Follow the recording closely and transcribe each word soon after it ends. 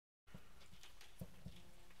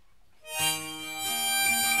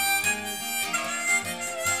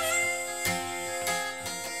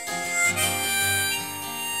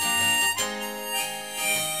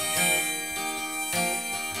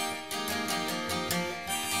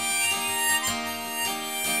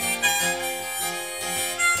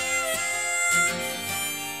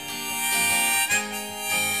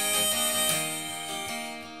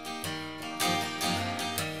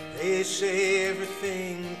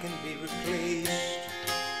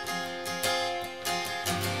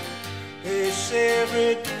This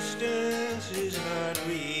every distance is not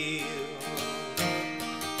real,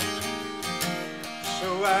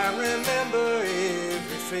 so I remember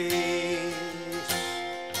every face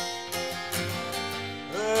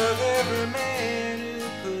of every man who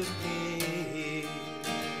put me here.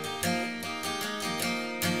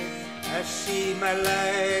 I see my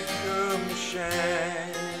light come to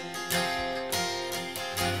shine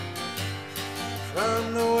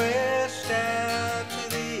from the west out to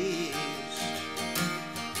the east.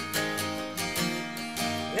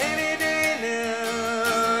 Any day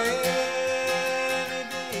now, any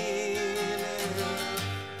day now,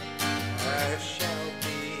 I shall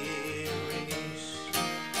be released.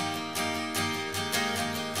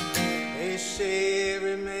 They say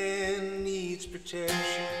every man needs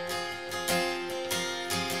protection.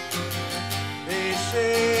 They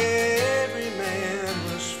say every man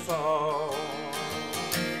must fall,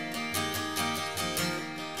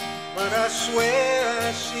 but I swear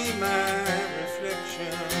I see my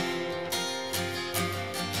reflection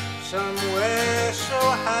somewhere so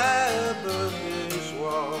high above this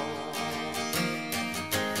wall.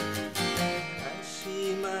 I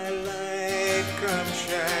see my light come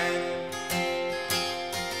shining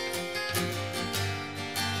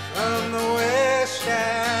from the west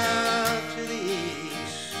out to the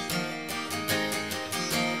east.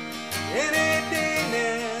 Any day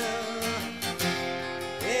now,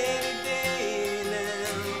 any day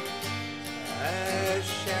now, I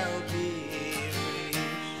shall be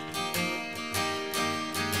released.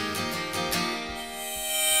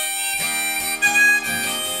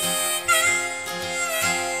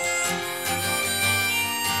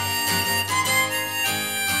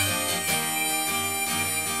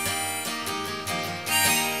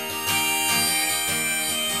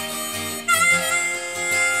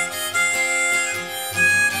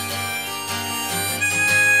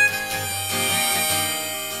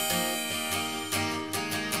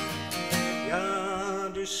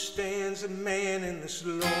 Yonder stands a man in this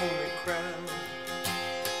lonely crowd,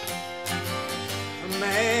 a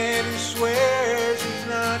man who swears he's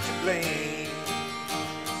not to blame.